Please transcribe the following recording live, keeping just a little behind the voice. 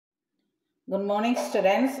Good morning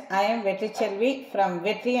students. I am Vetri Chelvi from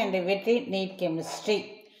Vetri and Vetri Neat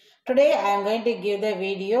Chemistry. Today I am going to give the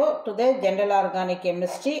video to the General Organic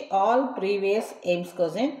Chemistry, all previous Aiims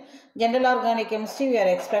questions. General Organic Chemistry, we are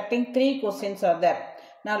expecting 3 questions are there.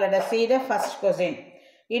 Now let us see the first question.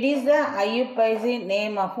 It is the IUPAC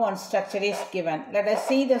name of one structure is given. Let us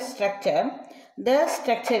see the structure. The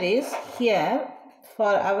structure is here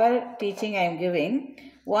for our teaching I am giving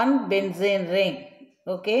one benzene ring.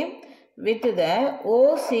 Okay. With the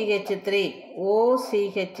OCH3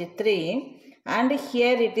 and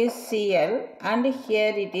here it is Cl and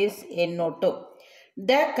here it is NO2.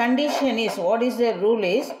 The condition is, what is the rule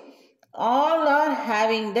is, all are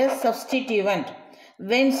having the substituent.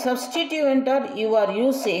 When substituent you are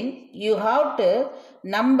using, you have to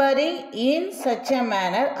numbering in such a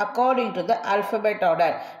manner according to the alphabet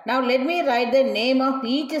order. Now let me write the name of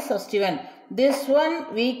each substituent. This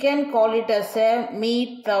one we can call it as a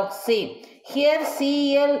methoxy. Here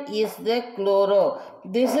Cl is the chloro.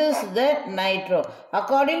 This is the nitro.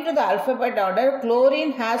 According to the alphabet order,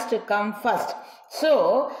 chlorine has to come first.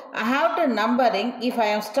 So I have to numbering. If I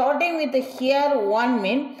am starting with here 1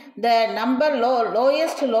 mean the number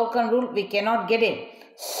lowest local rule we cannot get it.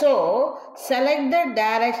 So select the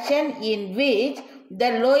direction in which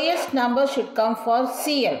the lowest number should come for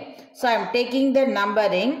Cl. So I am taking the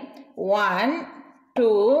numbering 1,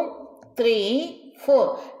 2, 3,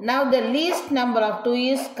 4. Now the least number of 2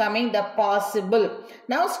 is coming the possible.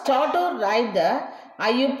 Now start to write the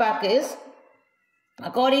IUPAC is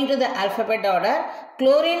according to the alphabet order.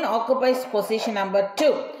 Chlorine occupies position number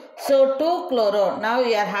 2. So 2 chloro. Now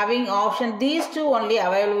we are having option. These two only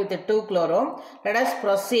available with the 2 chloro. Let us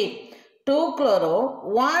proceed. 2 chloro,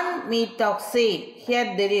 1 methoxy.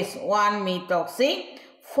 Here there is 1 methoxy.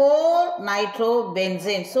 4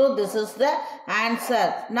 nitrobenzene. So this is the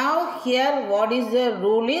answer. Now here what is the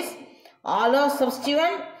rule is, all are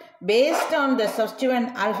substituent. Based on the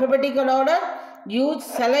substituent alphabetical order, you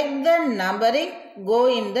select the numbering, go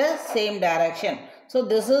in the same direction. So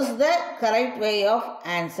this is the correct way of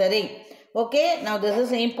answering. Okay, now this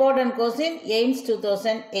is an important question, Aiims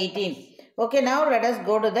 2018. Okay, now let us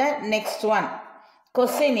go to the next one.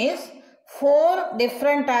 Question is, 4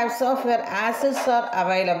 different types of your acids are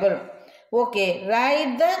available. Okay,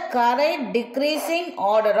 write the correct decreasing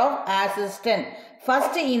order of acid strength.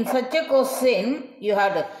 First, in such a question, you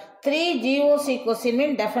have 3 GOC question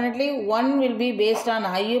means definitely one will be based on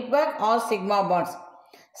IUPAC or sigma bonds.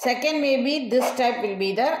 Second maybe this type will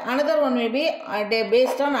be there. Another one will be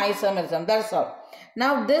based on isomerism. That's all.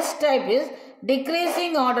 Now this type is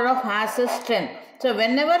decreasing order of acid strength. So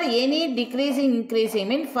whenever any decreasing, increasing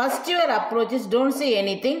means first your approach is don't say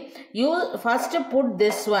anything. You first put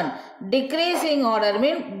this one. Decreasing order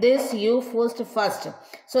means this you first.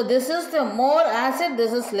 So this is the more acid,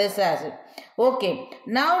 this is less acid. Okay.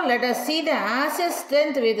 Now let us see the acid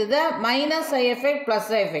strength with the minus I effect,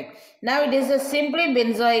 plus I effect. Now it is a simply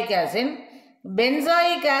benzoic acid.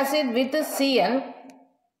 Benzoic acid with Cl.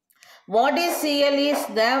 What is Cl is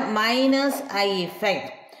the minus I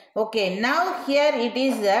effect. Okay, now here it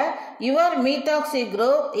is the, your methoxy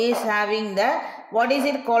group is having the, what is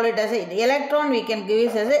it called it as a electron, we can give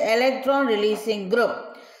it as a electron releasing group.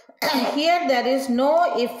 Here there is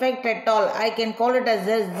no effect at all. I can call it as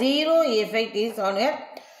a zero effect is on your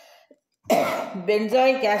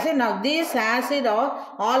benzoic acid. Now these acid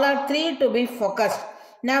are all are 3 to be focused.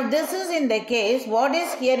 Now this is in the case, what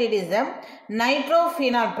is here, it is the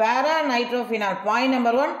nitrophenol, para nitrophenol. Point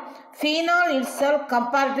number 1, phenol itself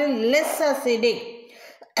comparatively less acidic.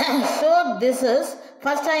 So this is,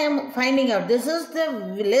 first I am finding out, this is the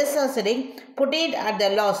less acidic, put it at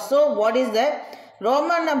the loss. So what is the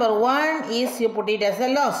Roman number 1 is you put it as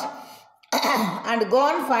a loss. And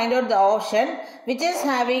go and find out the option which is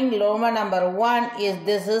having Roman number 1 is,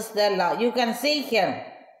 this is the law. You can see here.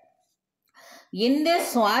 In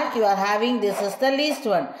this one, you are having, this is the least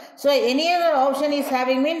one. So, any other option is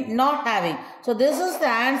having mean not having. So, this is the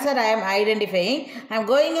answer I am identifying. I am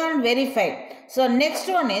going on verify. So, next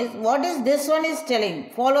one is, what is this one is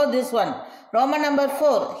telling? Follow this one. Roman number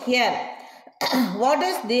 4, here. What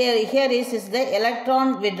is there here is the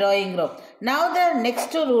electron withdrawing group. Now the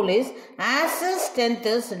next rule is acid strength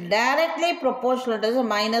is directly proportional to the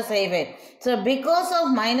minus I effect. So because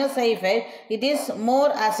of minus I effect, it is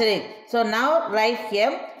more acidic. So now write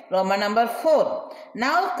here Roman number 4.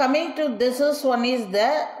 Now coming to this is one is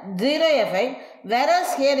the zero effect,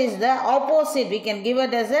 whereas here is the opposite. We can give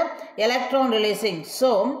it as a electron releasing.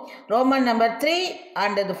 So Roman number 3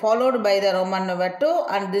 and followed by the Roman number 2,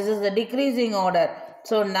 and this is the decreasing order.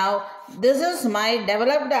 So now this is my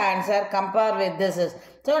developed answer compared with this is.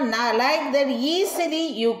 So now like that easily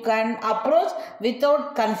you can approach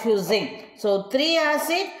without confusing. So 3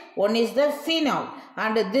 acid, one is the phenol,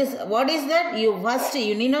 and this what is that?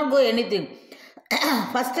 You need not go anything.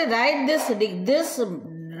 First write this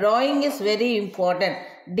drawing is very important.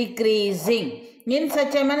 Decreasing. In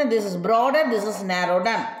such a manner, this is broader, this is narrow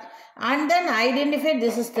down. And then identify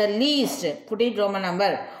this is the least. Put it Roman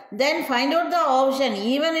number. Then find out the option.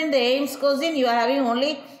 Even in the Aims question, you are having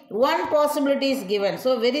only one possibility is given.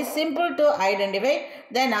 So very simple to identify.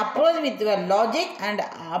 Then approach with your logic and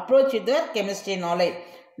approach with your chemistry knowledge.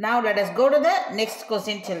 Now let us go to the next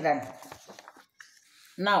question, children.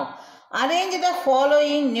 Now arrange the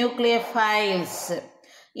following nucleophiles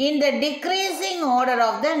in the decreasing order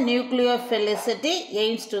of the nucleophilicity,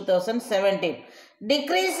 Aims 2017.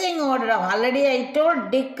 Decreasing order of, already I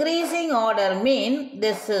told decreasing order mean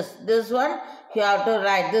this one you have to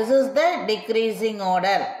write. This is the decreasing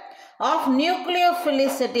order of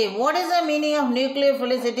nucleophilicity. What is the meaning of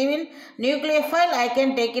nucleophilicity? Mean nucleophile I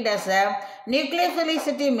can take it as a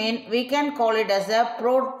nucleophilicity mean we can call it as a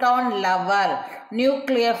proton lover.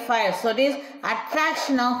 Nucleophile. So it is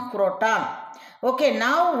attraction of proton. Okay,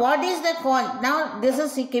 now what is the now this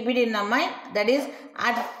is keep it in the mind, that is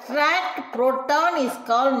attract proton is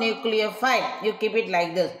called nucleophile. You keep it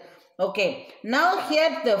like this. Okay, now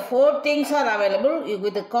here the 4 things are available.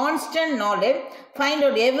 With the constant knowledge, find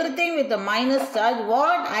out everything with the minus charge.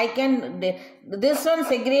 What I can, this one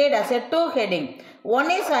segregate as a 2 heading. One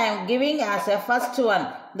is I am giving as a first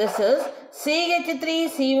one. This is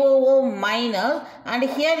CH3COO minus, and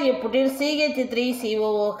here you put it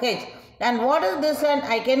CH3COOH. And what is this one?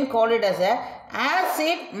 I can call it as a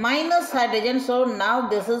acid minus hydrogen. So now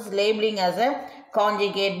this is labeling as a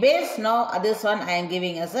conjugate base. Now this one I am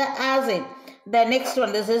giving as a acid. The next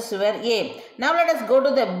one, this is your A. Now let us go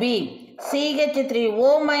to the B.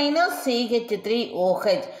 CH3O minus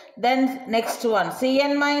CH3OH. Then next one,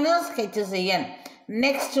 Cn minus HCN.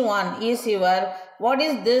 Next one is your, what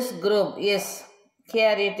is this group? Yes,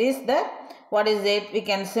 here it is the, what is it? We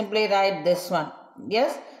can simply write this one.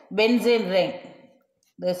 Yes. Benzene ring.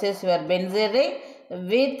 This is your benzene ring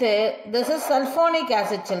with this is sulfonic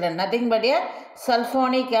acid, children. Nothing but a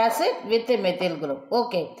sulfonic acid with a methyl group.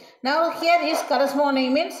 Okay. Now here is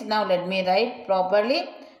corresponding means. Now let me write properly.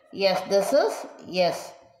 Yes, this is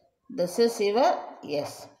yes. This is your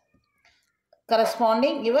yes.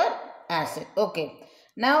 Corresponding your acid. Okay.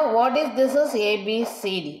 Now what is this is A, B,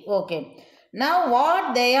 C, D. Okay. Now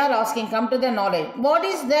what they are asking, come to the knowledge. What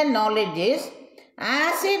is the knowledge is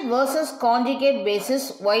acid versus conjugate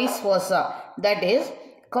bases vice versa. That is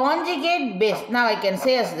conjugate base. Now I can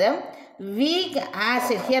say as the weak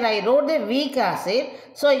acid. Here I wrote the weak acid.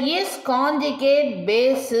 So is conjugate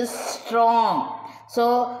base is strong.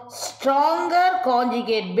 So stronger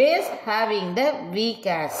conjugate base having the weak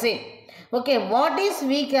acid. Okay, what is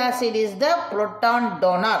weak acid is the proton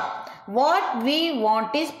donor. What we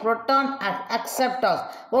want is proton acceptors.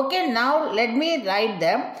 Okay, now let me write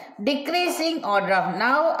them decreasing order of.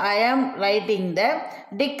 Now I am writing the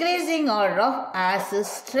decreasing order of acid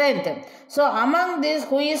strength. So among this,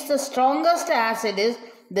 who is the strongest acid is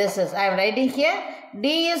this is. I am writing here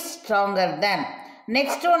D is stronger than.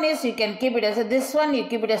 Next one is you can keep it as a, this one you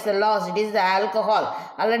keep it as the loss. It is the alcohol.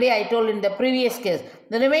 Already I told in the previous case.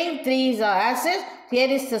 The remaining 3 is acids. Here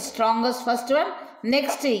is the strongest first one.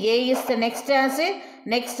 Next A is the next acid,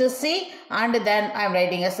 next C, and then I am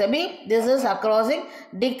writing as a B. This is crossing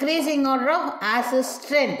decreasing order of acid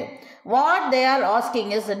strength. What they are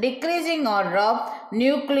asking is decreasing order of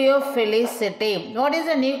nucleophilicity. What is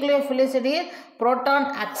the nucleophilicity?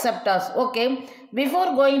 Proton acceptors. Okay.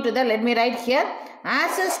 Before going to the, let me write here.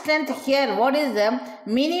 Acid strength here. What is the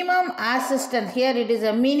minimum acid strength? Here it is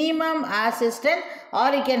a minimum acid strength,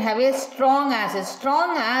 or you can have a strong acid.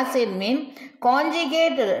 Strong acid mean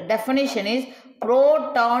conjugate definition is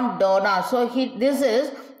proton donor. So this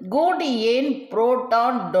is good in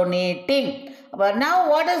proton donating. But now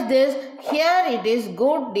what is this? Here it is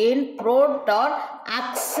good in proton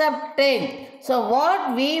accepting. So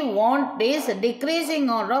what we want is decreasing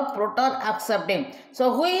order of proton accepting.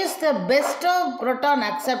 So who is the best of proton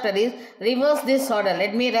acceptor is reverse this order.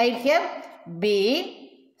 Let me write here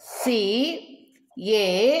B, C,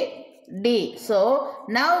 A, D. So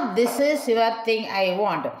now this is your thing I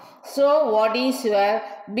want. So what is your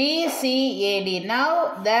B, C, A, D?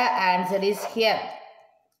 Now the answer is here.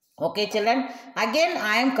 Okay, children. Again,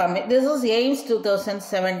 I am coming. This is Aims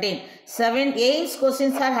 2017. 7 Aims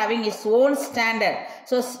questions are having its own standard.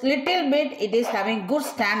 So little bit it is having good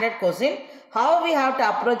standard question. How we have to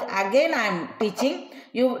approach? Again I am teaching.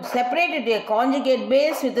 You separate it a conjugate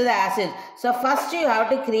base with the acid. So first you have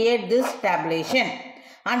to create this tabulation.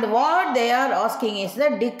 And what they are asking is the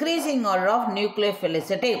decreasing order of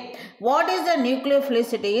nucleophilicity. What is the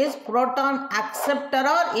nucleophilicity? Is proton acceptor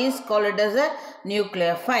or is called as a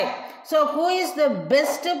nucleophile. So who is the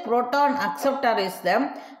best proton acceptor? Is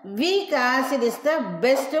the weak acid is the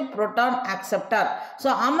best proton acceptor.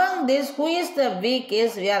 So among this, who is the weak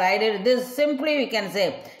is, we are identifying this simply we can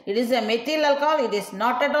say it is a methyl alcohol, it is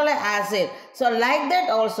not at all an acid. So like that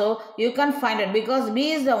also you can find it, because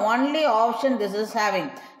B is the only option this is having.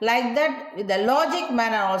 Like that with the logic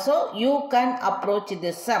manner also you can approach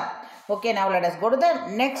this sum. Okay, now let us go to the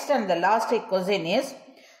next and the last question is,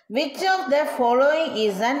 which of the following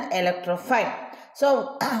is an electrophile?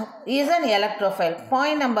 So, is an electrophile.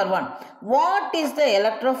 Point number 1. What is the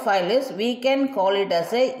electrophile is? We can call it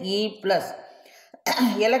as a E+.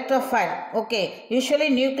 Electrophile. Okay. Usually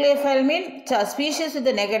nucleophile means species with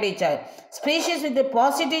the negative charge. Species with the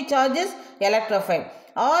positive charge is electrophile.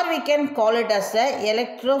 Or we can call it as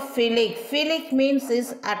a electrophilic. Philic means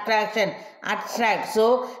is attraction. Attract.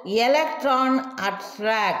 So, electron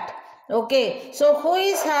attract. Okay, so who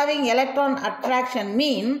is having electron attraction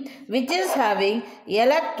mean which is having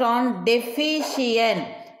electron deficient.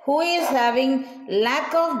 Who is having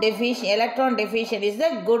lack of electron deficient is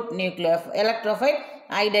the good electrophile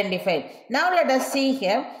identified. Now let us see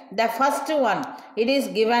here the first one. It is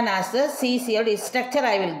given as the CCl. Its structure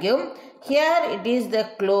I will give. Here it is the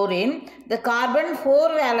chlorine. The carbon 4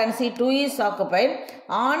 valency 2 is occupied.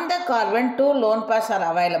 On the carbon 2 lone pairs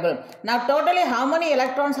are available. Now totally how many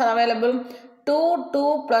electrons are available? 2,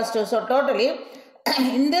 2 plus 2. So totally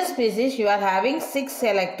in this species you are having 6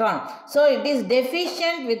 electron. So it is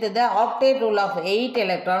deficient with the octet rule of 8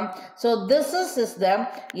 electron. So this is the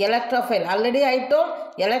electrophile. Already I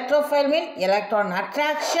told electrophile means electron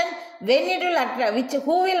attraction. When it will attract,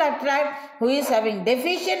 who will attract? Who is having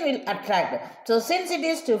deficient will attract. So since it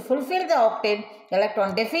is to fulfill the octet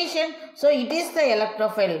electron deficient, so it is the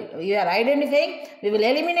electrophile. You are identifying. We will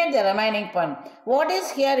eliminate the remaining point. What is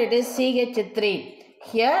here? It is CH3.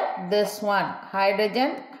 Here this one,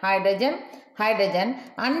 hydrogen, hydrogen, hydrogen,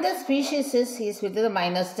 and the species is with the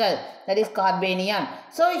minus charge, that is carbanion.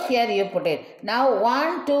 So here you put it. Now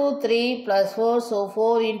 1, 2, 3 plus 4, so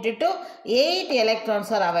 4 into 2, 8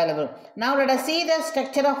 electrons are available. Now let us see the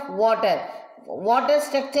structure of water. Water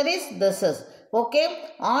structure is this is. Okay,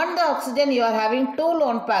 on the oxygen you are having 2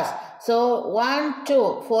 lone pairs. So 1,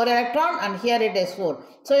 2, 4 electron, and here it is 4.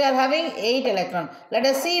 So you are having 8 electron. Let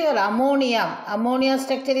us see your ammonia. Ammonia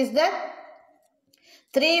structure is the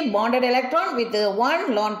 3 bonded electron with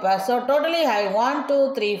 1 lone pair. So totally having 1,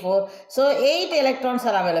 2, 3, 4. So 8 electrons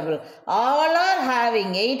are available. All are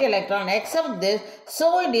having 8 electron except this.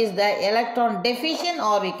 So it is the electron deficient,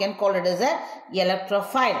 or we can call it as a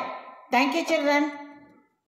electrophile. Thank you children.